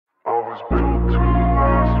was built to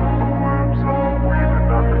last. With the webs I'm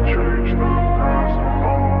weaving, I could change the past. With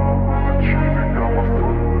all I'm achieving, got my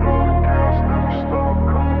foot on the gas. Never stop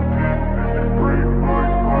competing. If you break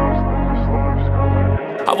like glass, then this life's gonna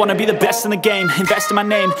end. I wanna be the best in the game, invest in my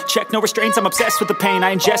name. Check no restraints, I'm obsessed with the pain.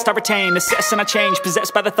 I ingest, I retain, assess and I change.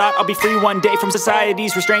 Possessed by the thought I'll be free one day from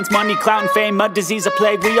society's restraints. Money, clout and fame, mud, disease, a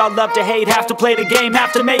plague. We all love to hate, have to play the game,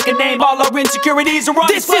 have to make a name. All our insecurities are on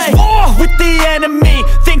display. This is war with the enemy,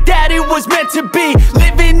 think that it was meant to be.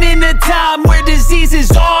 Living in a time where disease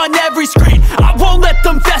is on every screen. I won't let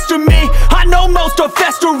them fester me, I know most are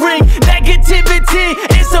festering. Negativity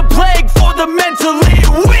is a plague for the mentally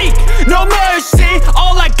weak. No mercy,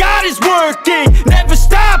 all I got is working. Never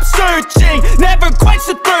stop searching, never quench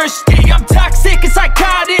the thirsty. I'm toxic and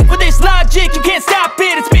psychotic, with this logic you can't stop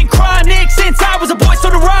it. It's been chronic since I was a boy, so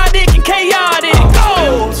neurotic and chaotic.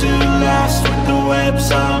 Built to last. With the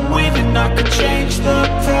webs I'm weaving, I could change the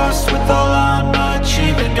past. With all I'm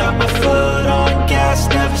achieving, got my foot on gas.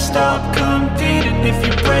 Never stop competing. If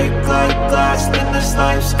you break like glass, then this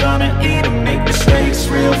life's gonna eat 'em. Make mistakes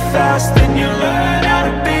real fast, then you learn how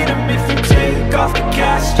to beat 'em. If you take off the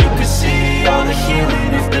cast, you can see all the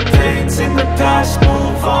healing. If the pain's in the past,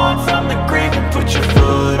 move on from the grave and put your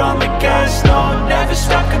foot on the gas. No, never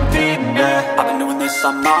stop competing, yeah. I've been doing this,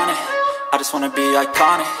 I'm on it. I just wanna be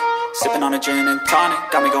iconic. Sipping on a gin and tonic,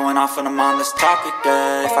 got me going off when I'm on this topic,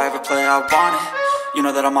 yeah. If I ever play, I want it. You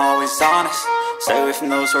know that I'm always honest. Stay away from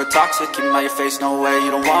those who are toxic. Keep them out your face, no way, you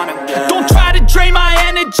don't want it, yeah. Don't try to drain my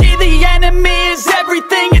energy, the enemy is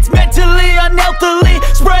everything. It's mentally, unhealthily,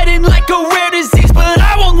 spreading like a rare disease. But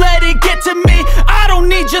I won't let it get to me, I don't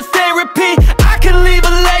need your therapy. I can leave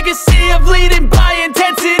a legacy of leading by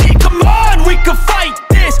intensity. Come on, we can fight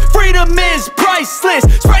this, freedom is priceless.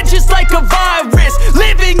 Spread just like a virus,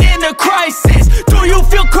 living in a crisis. Do you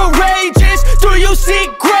feel courageous? Do you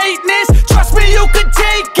seek greatness? Trust me, you can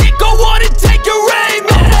take it, go on and take your aim,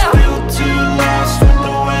 yeah. Built to last. With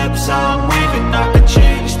the webs I'm weaving, I could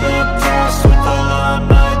change the past. With all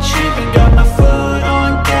I'm achieving, got my foot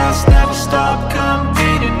on gas. Never stop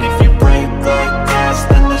competing. If you break like glass,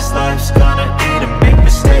 then this life's gonna eat 'em. Make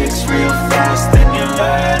mistakes real fast, then you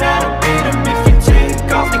learn how to beat 'em. If you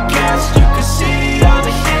take off the cast, you can see all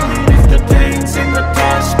the healing. If the pain's in the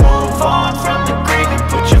past, move on from the grave and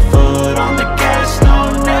put your foot on the gas. No,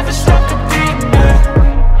 never stop competing, yeah.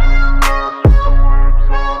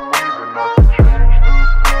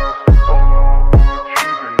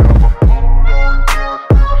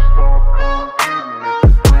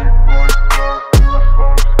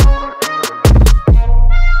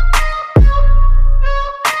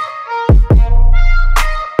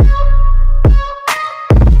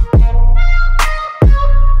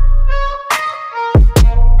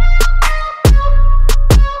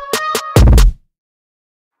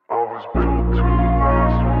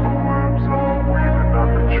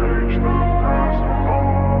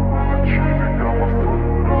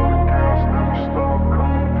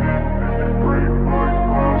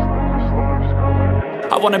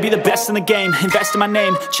 I wanna be the best in the game, invest in my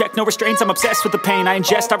name. Check no restraints, I'm obsessed with the pain. I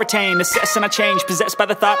ingest, I retain, assess and I change. Possessed by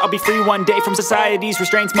the thought I'll be free one day from society's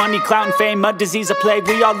restraints. Money, clout and fame, mud, disease, a plague.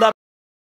 We all love